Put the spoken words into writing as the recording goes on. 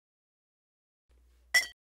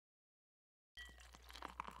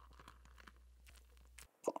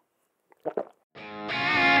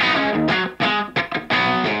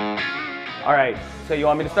All right, so you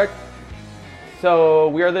want me to start? So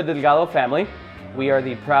we are the Delgado family. We are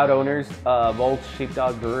the proud owners of Old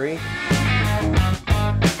Sheepdog Brewery.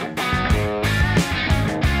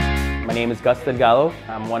 My name is Gus Delgado.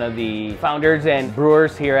 I'm one of the founders and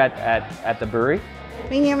brewers here at the brewery.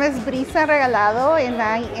 My name is Brisa Regalado, and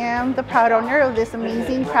I am the proud owner of this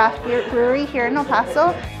amazing craft beer brewery here in El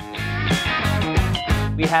Paso.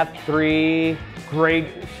 We have 3 great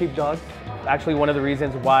sheepdogs. Actually, one of the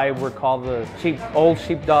reasons why we're called the Old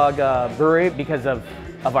Sheepdog Brewery, because of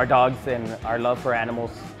our dogs and our love for animals.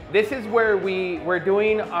 This is where we're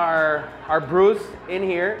doing our brews in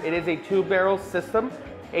here. It is a 2-barrel system.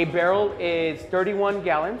 A barrel is 31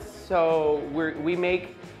 gallons, so we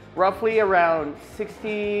make roughly around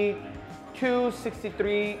 62,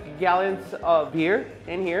 63 gallons of beer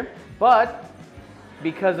in here. But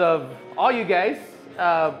because of all you guys,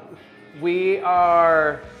 we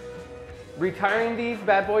are retiring these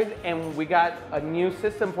bad boys, and we got a new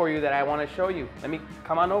system for you that I want to show you. Let me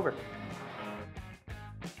come on over.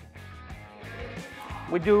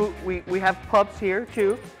 We have pups here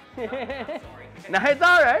too. No, it's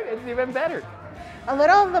all right. It's even better. A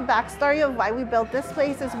little of the backstory of why we built this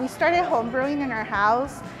place is we started homebrewing in our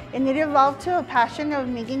house, and it evolved to a passion of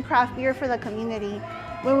making craft beer for the community.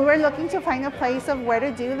 When we were looking to find a place of where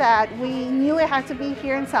to do that, we knew it had to be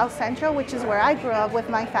here in South Central, which is where I grew up with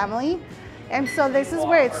my family. And so this is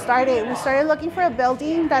where it started. We started looking for a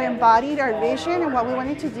building that embodied our vision and what we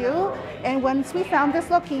wanted to do. And once we found this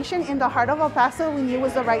location in the heart of El Paso, we knew it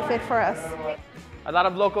was the right fit for us. A lot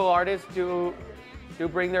of local artists do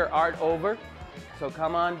bring their art over. So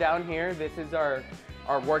come on down here. This is our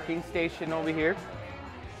working station over here.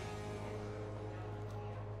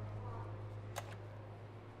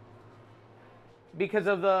 Because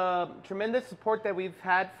of the tremendous support that we've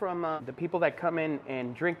had from the people that come in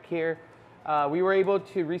and drink here, we were able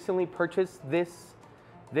to recently purchase this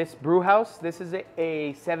brew house. This is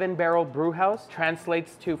a 7-barrel brew house.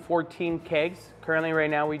 Translates to 14 kegs. Currently right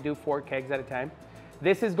now we do 4 kegs at a time.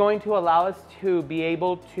 This is going to allow us to be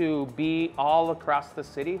able to be all across the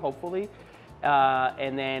city, hopefully,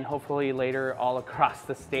 and then hopefully later all across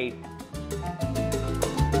the state.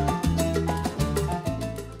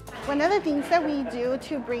 One of the things that we do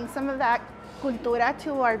to bring some of that cultura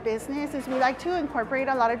to our business is we like to incorporate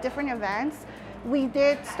a lot of different events. We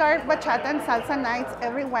did start bachata and salsa nights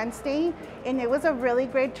every Wednesday, and it was a really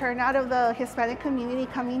great turnout of the Hispanic community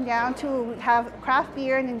coming down to have craft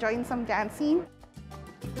beer and enjoying some dancing.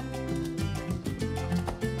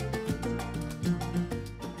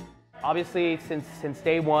 Obviously, since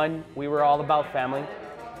day one, we were all about family.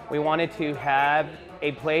 We wanted to have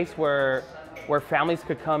a place where families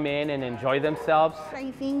could come in and enjoy themselves.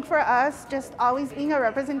 I think for us, just always being a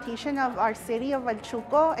representation of our city of El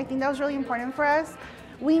Chuco, I think that was really important for us.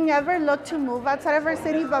 We never look to move outside of our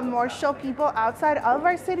city, but more show people outside of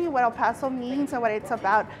our city what El Paso means and what it's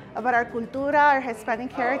about our cultura, our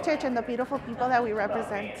Hispanic heritage, and the beautiful people that we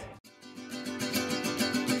represent.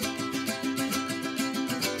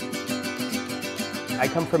 I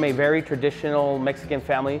come from a very traditional Mexican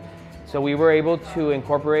family, so we were able to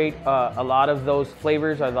incorporate a lot of those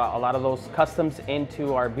flavors, a lot of those customs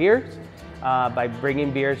into our beers by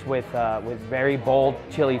bringing beers with very bold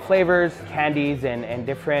chili flavors, candies, and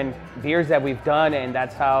different beers that we've done, and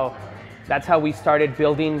that's how we started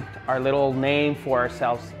building our little name for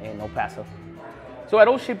ourselves in El Paso. So at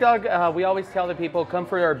Old Sheepdog, we always tell the people, come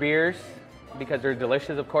for our beers because they're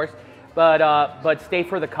delicious, of course. But stay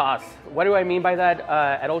for the cause. What do I mean by that?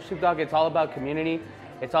 At Old Sheepdog, it's all about community.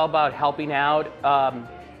 It's all about helping out.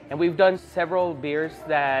 And we've done several beers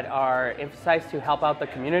that are emphasized to help out the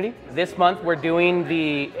community. This month, we're doing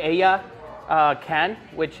the Ella can,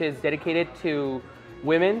 which is dedicated to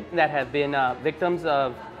women that have been victims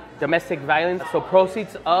of domestic violence. So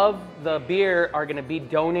proceeds of the beer are gonna be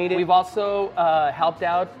donated. We've also helped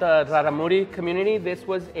out the Raramuri community. This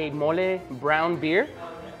was a mole brown beer.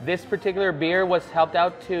 This particular beer was helped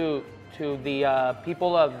out to the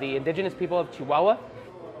people of the indigenous people of Chihuahua.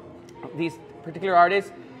 These particular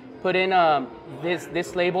artists put in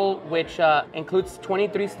this label, which includes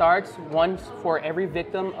 23 stars, one for every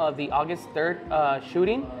victim of the August 3rd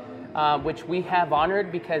shooting, which we have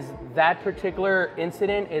honored because that particular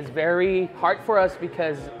incident is very hard for us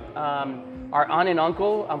because our aunt and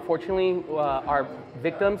uncle, unfortunately, our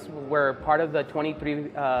victims were part of the 23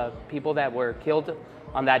 people that were killed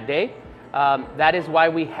on that day. That is why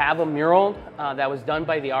we have a mural that was done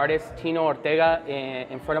by the artist Tino Ortega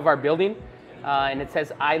in front of our building. And it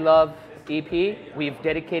says, I love EP. We've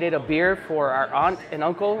dedicated a beer for our aunt and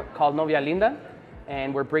uncle called Novia Linda.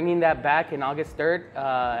 And we're bringing that back in August 3rd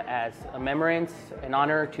as a remembrance and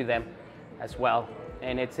honor to them. as well.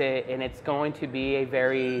 And it's going to be a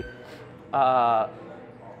very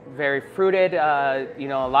very fruited, you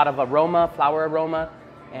know, a lot of aroma, flower aroma.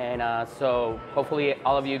 And so hopefully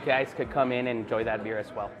all of you guys could come in and enjoy that beer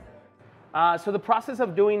as well. So the process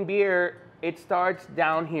of doing beer, it starts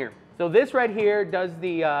down here. So this right here does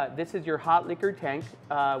this is your hot liquor tank,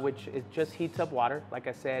 which it just heats up water. Like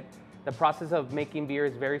I said, the process of making beer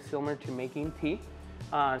is very similar to making tea.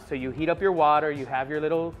 So you heat up your water, you have your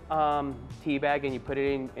little tea bag, and you put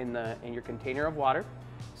it in your container of water.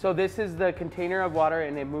 So this is the container of water,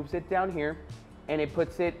 and it moves it down here, and it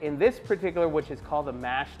puts it in this particular, which is called the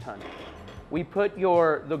mash tun. We put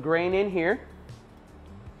the grain in here.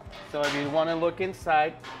 So if you want to look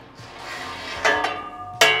inside,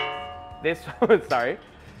 this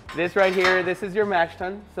right here, this is your mash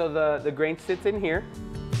tun. So the grain sits in here.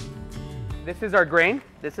 This is our grain.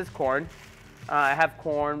 This is corn. I have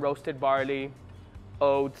corn, roasted barley,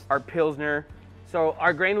 oats, our Pilsner. So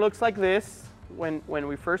our grain looks like this when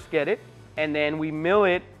we first get it, and then we mill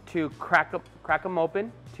it to crack them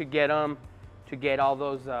open to get all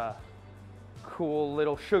those cool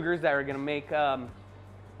little sugars that are gonna make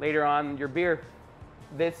later on your beer.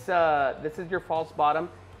 This is your false bottom.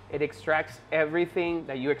 It extracts everything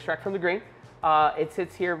that you extract from the grain. It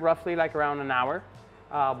sits here roughly like around an hour.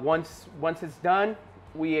 Once it's done,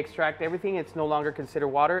 we extract everything. It's no longer considered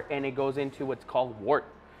water, and it goes into what's called wort.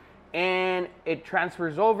 And it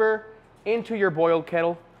transfers over into your boiled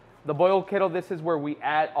kettle. The boiled kettle, this is where we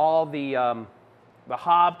add all the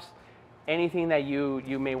hops, anything that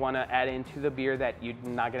you may want to add into the beer that you're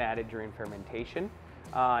not going to add it during fermentation,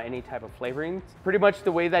 any type of flavorings. Pretty much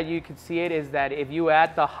the way that you could see it is that if you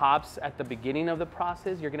add the hops at the beginning of the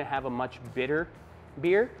process, you're going to have a much bitter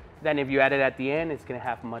beer. Then if you add it at the end, it's going to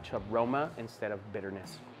have much aroma instead of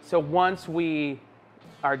bitterness. So once we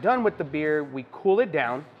are done with the beer, we cool it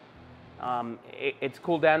down. It's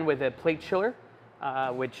cooled down with a plate chiller,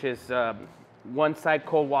 which is one side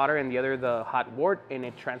cold water and the other the hot wort, and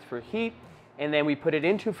it transfers heat. And then we put it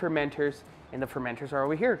into fermenters, and the fermenters are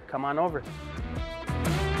over here. Come on over.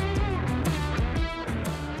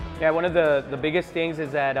 Yeah, one of the biggest things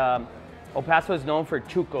is that El Paso is known for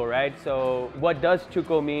chuco, right? So what does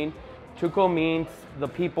chuco mean? Chuco means the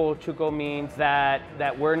people. Chuco means that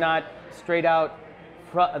we're not straight out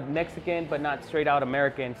Mexican, but not straight out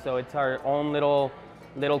American. So it's our own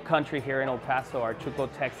little country here in El Paso, our Chuco,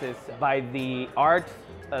 Texas, by the art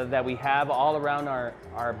that we have all around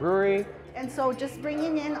our brewery. And so just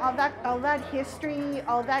bringing in all that history,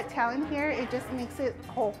 all that talent here, it just makes it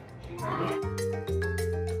whole.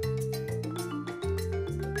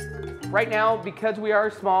 Right now, because we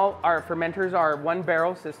are small, our fermenters are 1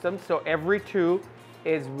 barrel system, so every 2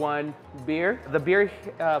 is 1 beer. The beer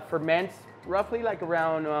ferments roughly like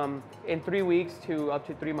around in 3 weeks to up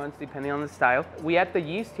to 3 months, depending on the style. We add the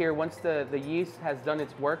yeast here. Once the yeast has done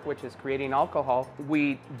its work, which is creating alcohol,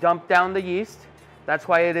 we dump down the yeast. That's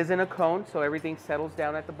why it is in a cone, so everything settles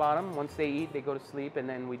down at the bottom. Once they eat, they go to sleep, and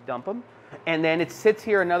then we dump them. And then it sits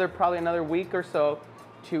here probably another week or so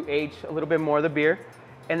to age a little bit more of the beer.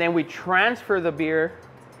 And then we transfer the beer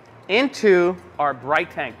into our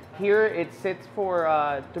bright tank. Here it sits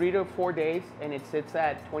for 3 to 4 days, and it sits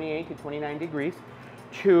at 28 to 29 degrees.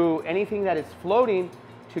 To anything that is floating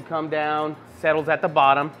to come down, settles at the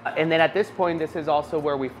bottom. And then at this point, this is also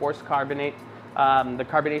where we force carbonate. The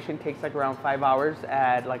carbonation takes like around 5 hours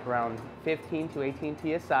at like around 15 to 18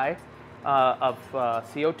 PSI of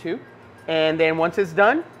CO2. And then once it's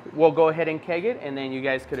done, we'll go ahead and keg it, and then you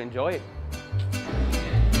guys could enjoy it.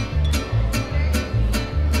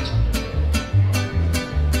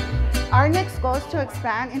 Our next goal is to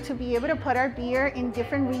expand and to be able to put our beer in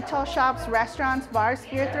different retail shops, restaurants, bars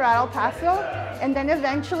here throughout El Paso, and then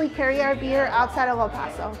eventually carry our beer outside of El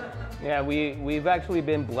Paso. Yeah, we've actually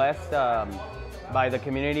been blessed by the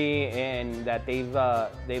community, and that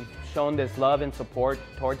they've shown this love and support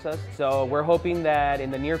towards us. So we're hoping that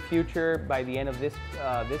in the near future, by the end of this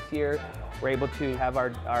year, we're able to have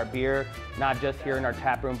our beer not just here in our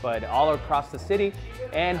tap room, but all across the city,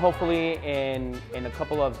 and hopefully in a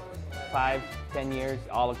couple of 5-10 years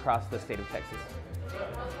all across the state of Texas.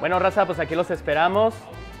 Bueno, raza, pues aquí los esperamos.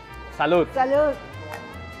 Salud. Salud.